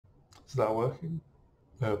Is that working?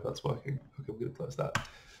 I hope that's working. Okay, I'm going to close that.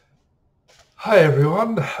 Hi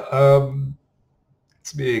everyone,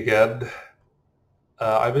 it's me again.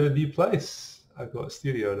 I'm in a new place. I've got a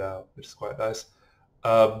studio now, which is quite nice.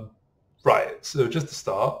 Um, right, so just to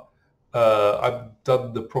start, I've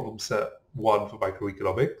done the problem set 1 for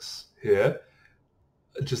microeconomics here.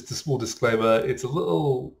 Just a small disclaimer, it's a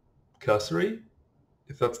little cursory,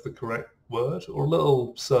 if that's the correct word, or a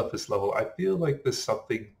little surface level. I feel like there's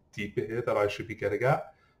something deeper here that I should be getting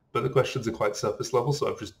at, but the questions are quite surface level,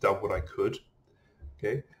 so I've just done what I could.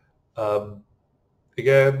 Okay. Um,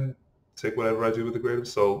 Again, take whatever I do with a grain of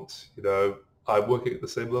salt. You know, I'm working at the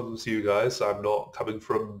same level as you guys. I'm not coming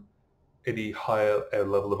from any higher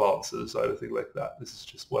level of answers or anything like that. This is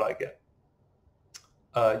just what I get.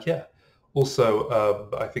 Yeah. Also,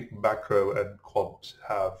 I think macro and quant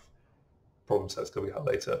have problem sets coming out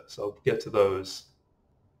later, so I'll get to those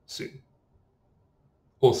soon.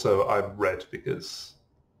 Also, I'm red because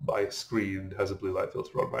my screen has a blue light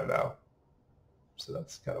filter on right now, so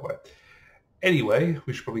that's kind of why. Anyway,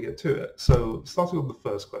 we should probably get to it. So starting on the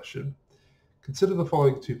first question, consider the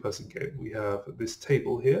following two-person game. We have this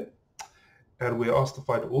table here, and we're asked to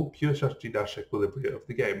find all pure strategy dash equilibria of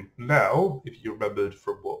the game. Now, if you remembered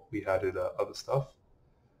from what we had in other stuff,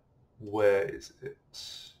 where is it?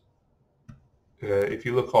 If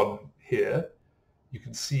you look on here, you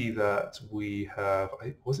can see that we have,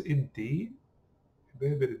 was it in D? It may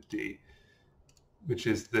have been in D, which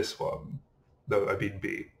is this one. No, I mean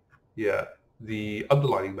B. Yeah. The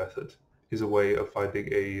underlining method is a way of finding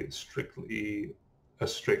a strict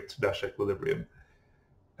Nash equilibrium,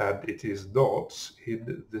 and it is not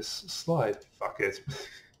in this slide. Fuck it.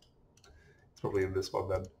 It's probably in this one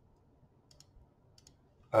then.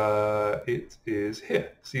 It is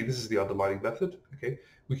here. See, this is the underlining method. Okay,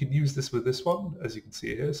 we can use this with this one, as you can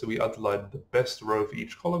see here. So we underline the best row for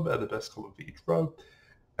each column and the best column for each row,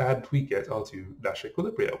 and we get our two Nash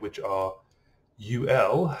equilibria, which are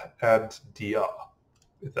UL and DR,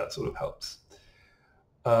 if that sort of helps.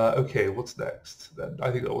 Okay, what's next then? I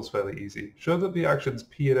think that was fairly easy. Show that the actions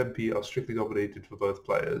P and MP are strictly dominated for both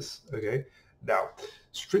players. Okay, now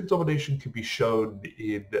strict domination can be shown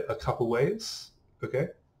in a couple ways. Okay,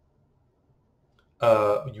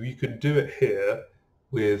 you can do it here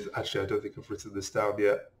with, actually I don't think I've written this down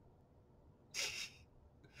yet.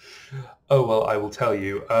 Oh well, I will tell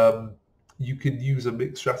you. You can use a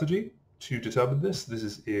mixed strategy to determine this. This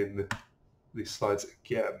is in these slides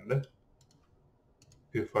again,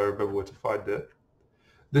 if I remember where to find it.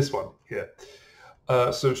 This one here.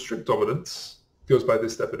 So strict dominance goes by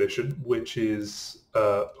this definition, which is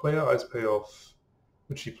player eyes payoff,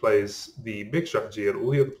 when she plays the mixed strategy and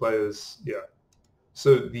all the other players, yeah.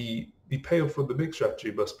 So the payoff from the mixed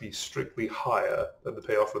strategy must be strictly higher than the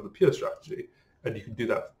payoff from the pure strategy. And you can do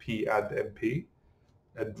that for P and MP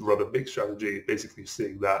and run a mixed strategy, basically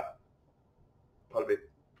seeing that, pardon me,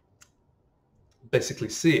 basically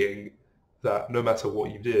seeing that no matter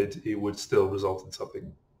what you did, it would still result in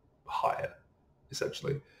something higher,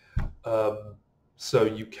 essentially. So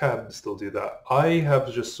you can still do that. I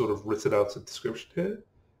have just sort of written out a description here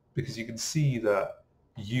because you can see that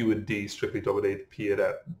U and D strictly dominate P and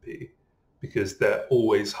MP because they're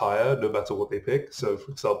always higher no matter what they pick. So,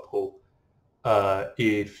 for example,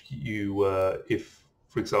 if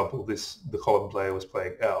for example the column player was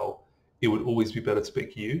playing L, it would always be better to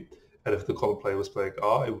pick U. And if the column player was playing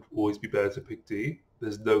R, it would always be better to pick D.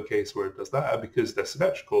 There's no case where it does that. And because they're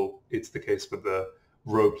symmetrical, it's the case for the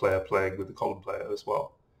row player playing with the column player as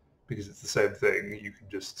well. Because it's the same thing, you can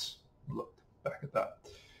just look back at that.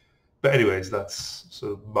 But anyways, that's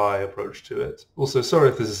sort of my approach to it. Also, sorry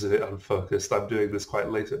if this is a bit unfocused. I'm doing this quite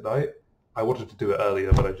late at night. I wanted to do it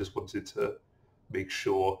earlier, but I just wanted to make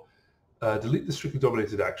sure. Delete the strictly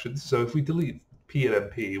dominated actions. So if we delete P and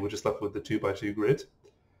MP, we're just left with the 2x2 grid.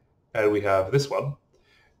 And we have this one,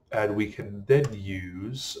 and we can then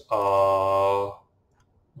use our,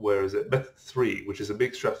 where is it, method 3, which is a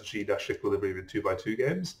mixed strategy dash equilibrium in 2x2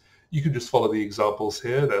 games. You can just follow the examples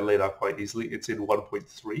here. They're laid out quite easily. It's in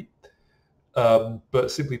 1.3. But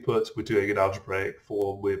simply put, we're doing an algebraic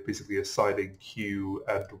form. We're basically assigning Q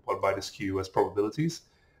and 1 minus Q as probabilities,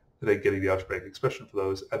 and then getting the algebraic expression for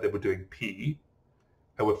those, and then we're doing P,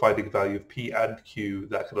 and we're finding a value of P and Q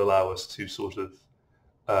that can allow us to sort of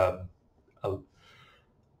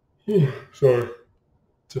sorry,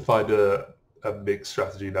 to find a mixed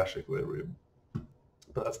strategy Nash equilibrium.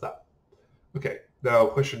 But that's that. Okay, now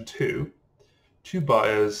question 2. 2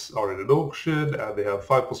 buyers are in an auction and they have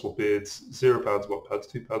 5 possible bids, £0, £1,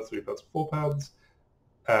 £2, £3, £4,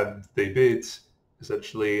 and they bid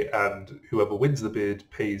essentially, and whoever wins the bid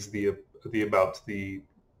pays the amount the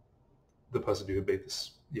the person who had made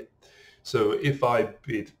this. Yeah. So if I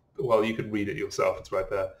bid, well, you can read it yourself. It's right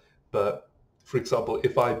there. But for example,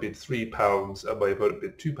 if I bid £3 and my opponent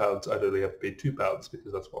bid £2, I'd only have to bid £2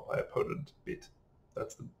 because that's what my opponent bid.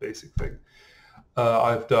 That's the basic thing.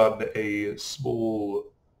 I've done a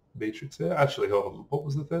small matrix here. Actually, hold on. What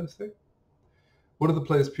was the third thing? What are the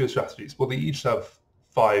players' pure strategies? Well, they each have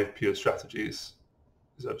 5 pure strategies,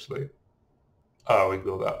 essentially. Oh,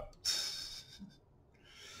 ignore that.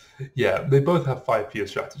 Yeah, they both have 5 pure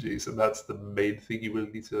strategies, and that's the main thing you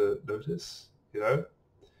really need to notice, you know?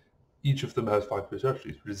 Each of them has 5 pure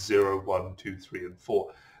strategies, which is 0, 1, 2, 3, and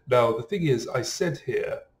 4. Now, the thing is, I said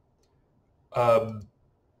here,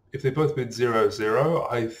 if they both bid 0, 0,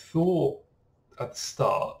 I thought at the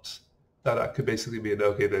start that could basically mean,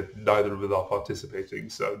 okay, that neither of them are participating,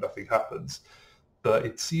 so nothing happens. But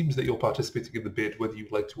it seems that you're participating in the bid whether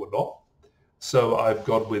you'd like to or not. So I've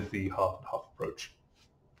gone with the half and half approach.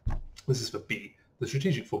 This is for B. The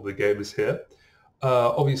strategic form of the game is here.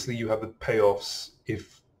 Obviously, you have the payoffs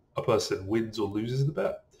if a person wins or loses the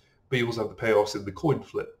bet, but you also have the payoffs in the coin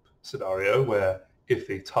flip scenario where if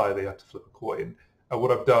they tie, they have to flip a coin. And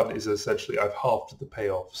what I've done is essentially I've halved the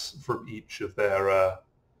payoffs from each of their...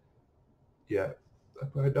 yeah,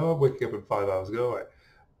 I know I'm waking up in 5 hours ago.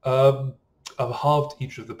 I've halved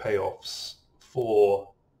each of the payoffs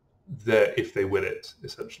for their if they win it,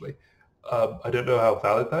 essentially. I don't know how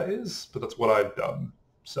valid that is, but that's what I've done.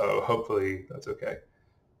 So hopefully that's okay.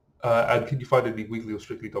 And can you find any weakly or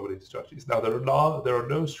strictly dominated strategies? Now, there are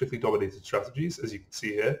no strictly dominated strategies, as you can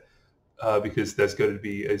see here, because there's going to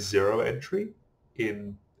be a 0 entry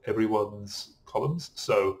in everyone's columns.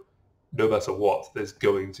 So no matter what, there's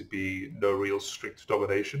going to be no real strict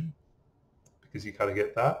domination, because you kind of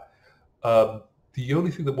get that. The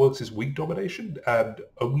only thing that works is weak domination, and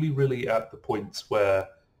only really at the points where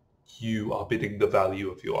you are bidding the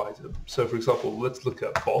value of your item. So, for example, let's look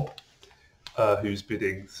at Bob, who's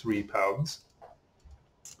bidding £3.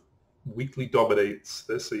 Weakly dominates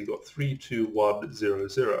this, so you've got 3, 2, 1, 0,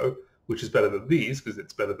 0, which is better than these because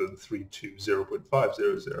it's better than 3, 2, 0.5,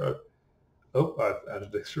 0, 0. Oh, I've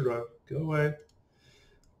added an extra row. Go away.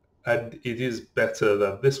 And it is better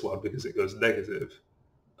than this one because it goes negative.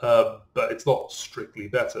 But it's not strictly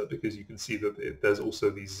better because you can see that there's also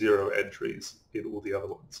these 0 entries in all the other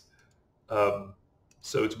ones.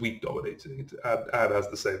 So it's weak dominated, and Anne has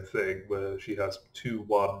the same thing where she has 2,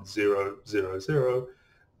 1, 0, 0, 0,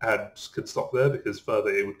 and can stop there because further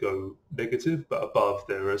it would go negative, but above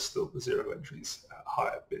there are still the 0 entries at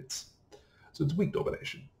higher bids. So it's weak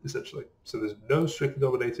domination, essentially. So there's no strictly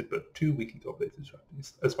dominated, but 2 weakly dominated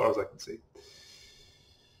strategies, as far as I can see.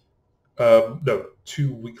 No,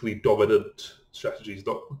 2 weakly dominant strategies,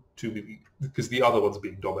 not 2 weakly, because the other one's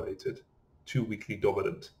being dominated. 2 weakly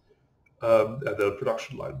dominant. And then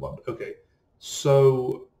production line 1. Okay,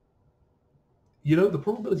 so, the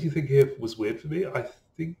probability thing here was weird for me. I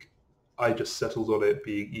think I just settled on it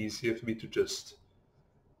being easier for me to just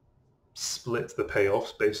split the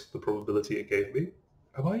payoffs based on the probability it gave me.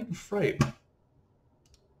 Am I in frame?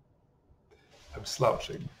 I'm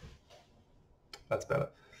slouching. That's better.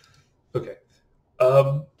 Okay.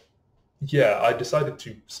 Yeah, I decided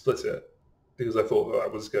to split it because I thought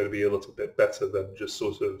that was going to be a little bit better than just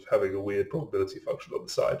sort of having a weird probability function on the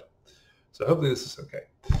side. So hopefully this is okay.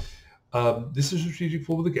 This is a strategic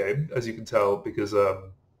form of the game, as you can tell, because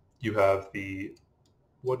you have the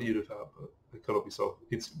one unit of output. It cannot be solved.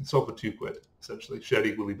 It's solved for £2, essentially, shared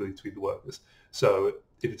equally between the workers. So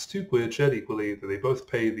if it's £2 shared equally, then they both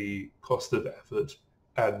pay the cost of effort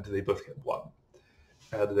and they both get 1.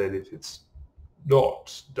 And then if it's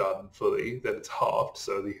not done fully, then it's halved,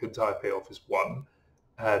 so the entire payoff is 1.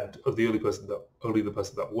 And the only the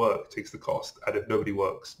person that worked takes the cost, and if nobody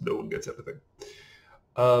works, no one gets everything.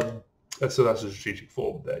 And so that's a strategic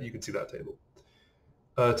form there. You can see that table.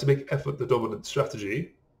 To make effort the dominant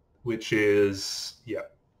strategy, which is,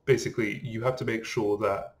 basically you have to make sure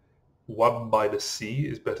that 1 minus C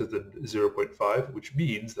is better than 0.5, which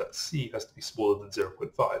means that C has to be smaller than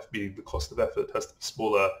 0.5, meaning the cost of effort has to be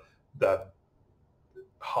smaller than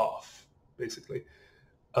half, basically.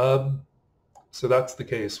 So that's the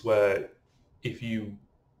case where if you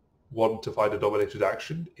want to find a dominated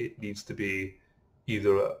action, it needs to be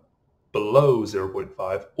either below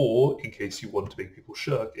 0.5, or in case you want to make people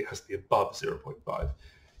shirk, it has to be above 0.5.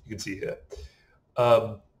 You can see here.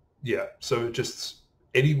 So just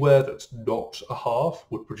anywhere that's not a half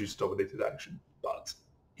would produce a dominated action. But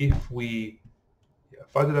if we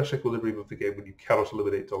find the Nash equilibrium of the game when you cannot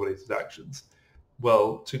eliminate dominated actions,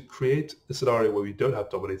 well, to create a scenario where we don't have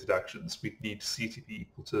dominated actions, we need C to be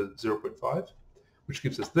equal to 0.5, which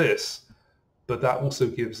gives us this. but that also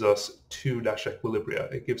gives us two Nash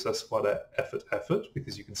equilibria. It gives us one at effort,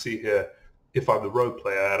 because you can see here, if I'm the row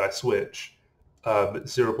player and I switch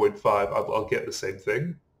 0.5, I'll get the same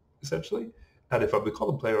thing, essentially. And if I'm the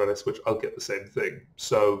column player and I switch, I'll get the same thing.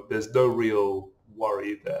 So there's no real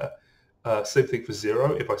worry there. Same thing for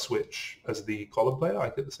 0. If I switch as the column player, I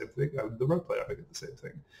get the same thing. And the row player, I get the same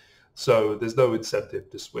thing. So there's no incentive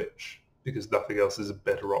to switch because nothing else is a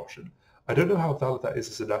better option. I don't know how valid that is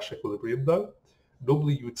as a Nash equilibrium, though.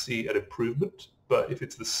 Normally you would see an improvement, but if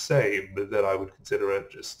it's the same, then I would consider it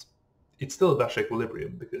just... It's still a Nash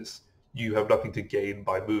equilibrium because you have nothing to gain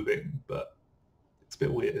by moving, but it's a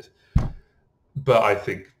bit weird. But I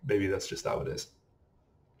think maybe that's just how it is.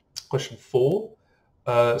 Question 4.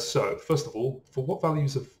 So, first of all, for what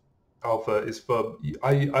values of alpha is firm...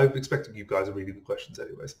 I'm expecting you guys are reading the questions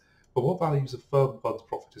anyways. But what values of firm funds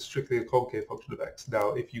profit is strictly a concave function of x?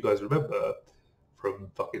 Now, if you guys remember from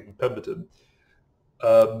fucking Pemberton,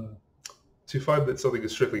 to find that something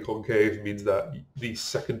is strictly concave means that the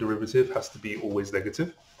second derivative has to be always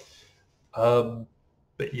negative.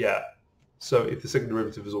 But yeah, so if the second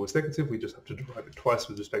derivative is always negative, we just have to derive it twice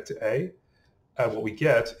with respect to a. And what we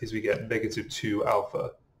get is we get negative 2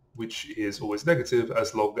 alpha, which is always negative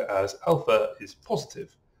as long as alpha is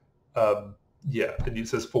positive. Yeah, and it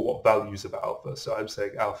says for what values of alpha. So I'm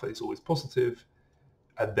saying alpha is always positive,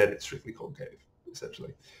 and then it's strictly concave,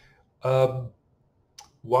 essentially.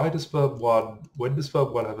 When does firm 1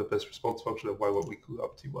 have a best response function, and why won't weak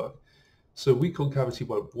concavity work? So weak concavity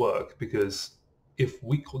won't work because if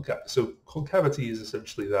weak concavity... So concavity is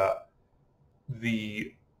essentially that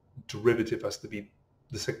the derivative has to be...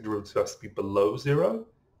 The second derivative has to be below 0.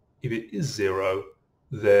 If it is 0,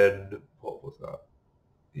 then... What was that?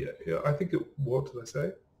 Yeah, I think it... What did I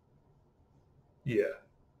say? Yeah.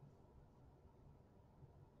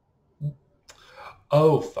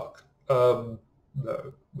 Oh, fuck.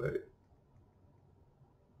 No, wait.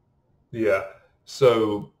 Yeah.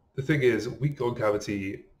 So the thing is, weak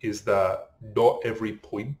concavity is that not every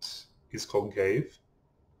point is concave.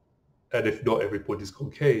 And if not every point is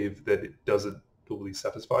concave, then it doesn't totally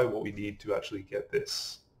satisfy what we need to actually get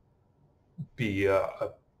this be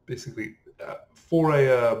basically for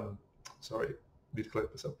a sorry, I need to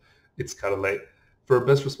collect myself. It's kind of late. For a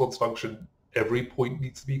best response function, every point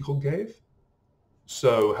needs to be concave.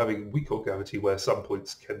 So having weak concavity where some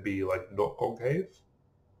points can be like not concave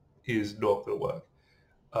is not going to work.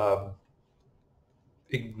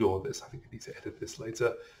 Ignore this. I think I need to edit this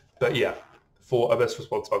later. But yeah, for a best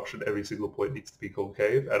response function, every single point needs to be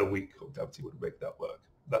concave, and a weak concavity would make that work.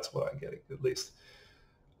 That's what I'm getting, at least.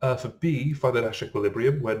 For B, find the Nash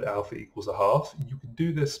equilibrium when alpha equals a half. You can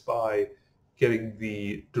do this by getting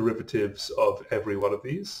the derivatives of every one of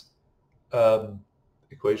these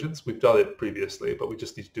equations. We've done it previously, but we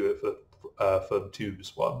just need to do it for firm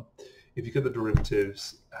 2's one. If you get the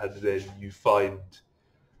derivatives and then you find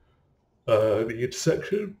the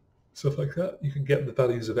intersection, stuff like that, you can get the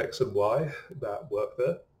values of x and y that work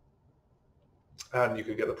there. And you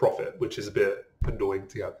can get the profit, which is a bit annoying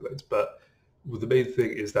to calculate. But the main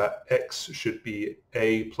thing is that x should be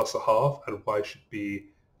a plus a half, and y should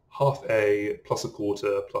be half a plus a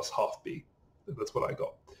quarter plus half b. And that's what I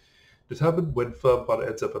got. Determine when firm 1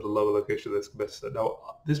 ends up at a lower location than its competitor. Now,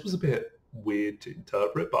 this was a bit weird to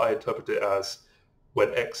interpret, but I interpret it as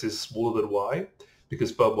when x is smaller than y,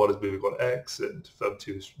 because firm 1 is moving on x and firm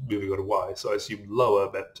 2 is moving on y. So I assumed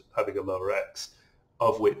lower meant having a lower x,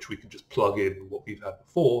 of which we can just plug in what we've had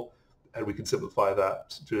before, and we can simplify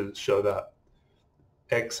that to show that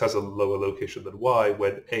x has a lower location than y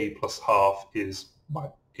when a plus half is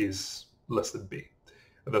less than b.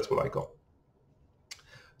 And that's what I got.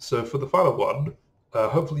 So for the final one,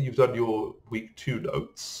 hopefully you've done your week 2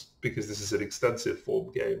 notes, because this is an extensive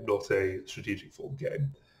form game, not a strategic form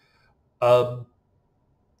game.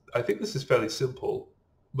 I think this is fairly simple,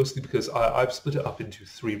 mostly because I've split it up into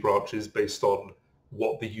 3 branches based on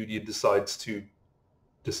what the union decides to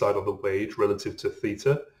decide on the wage relative to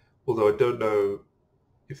theta, although I don't know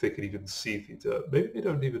if they can even see theta. Maybe they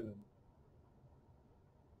don't even...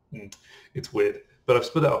 It's weird, but I've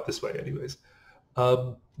split it up this way anyways.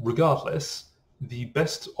 Regardless, the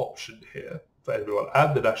best option here for everyone,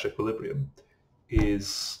 and the Nash equilibrium,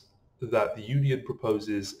 is that the union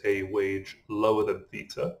proposes a wage lower than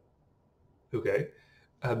theta, okay,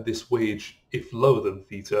 and this wage, if lower than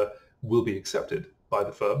theta, will be accepted by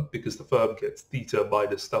the firm because the firm gets theta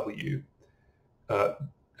minus w,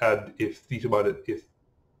 and if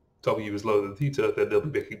w is lower than theta, then they'll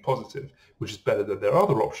be making positive, which is better than their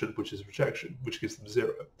other option, which is rejection, which gives them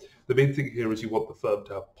 0. The main thing here is you want the firm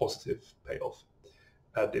to have positive payoff.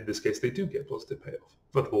 And in this case, they do get positive payoff.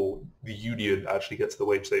 First of all, the union actually gets the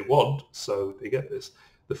wage they want, so they get this.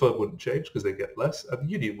 The firm wouldn't change because they get less, and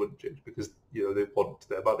the union wouldn't change because they want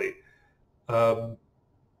their money. And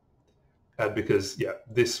because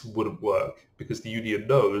this wouldn't work because the union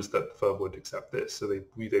knows that the firm won't accept this, so they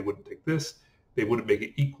wouldn't take this. They wouldn't make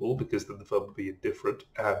it equal because then the firm would be indifferent,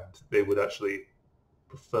 and they would actually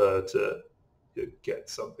prefer to get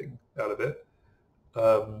something out of it.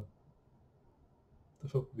 The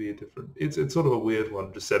firm would be indifferent. It's sort of a weird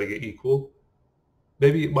one, just setting it equal.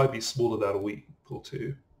 Maybe it might be smaller than a week or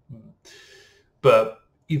two, but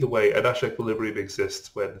either way, a Nash equilibrium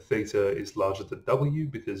exists when theta is larger than W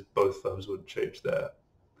because both firms wouldn't change their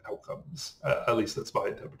outcomes. At least that's my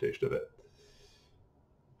interpretation of it.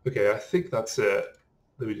 Okay, I think that's it.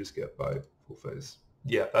 Let me just get my full face.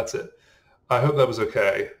 Yeah, that's it. I hope that was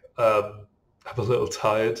okay. I'm a little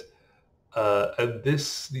tired. And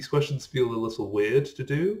these questions feel a little weird to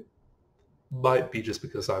do. Might be just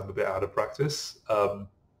because I'm a bit out of practice.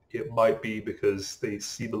 It might be because they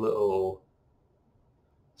seem a little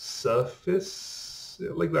surface.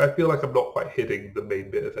 Like I feel like I'm not quite hitting the main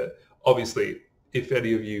bit of it. Obviously, if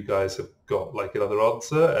any of you guys have got like another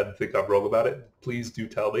answer and think I'm wrong about it, please do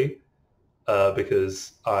tell me.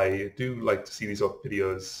 Because I do like to see these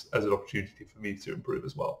videos as an opportunity for me to improve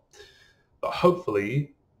as well. But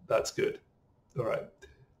hopefully that's good. All right.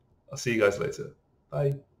 I'll see you guys later.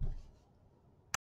 Bye.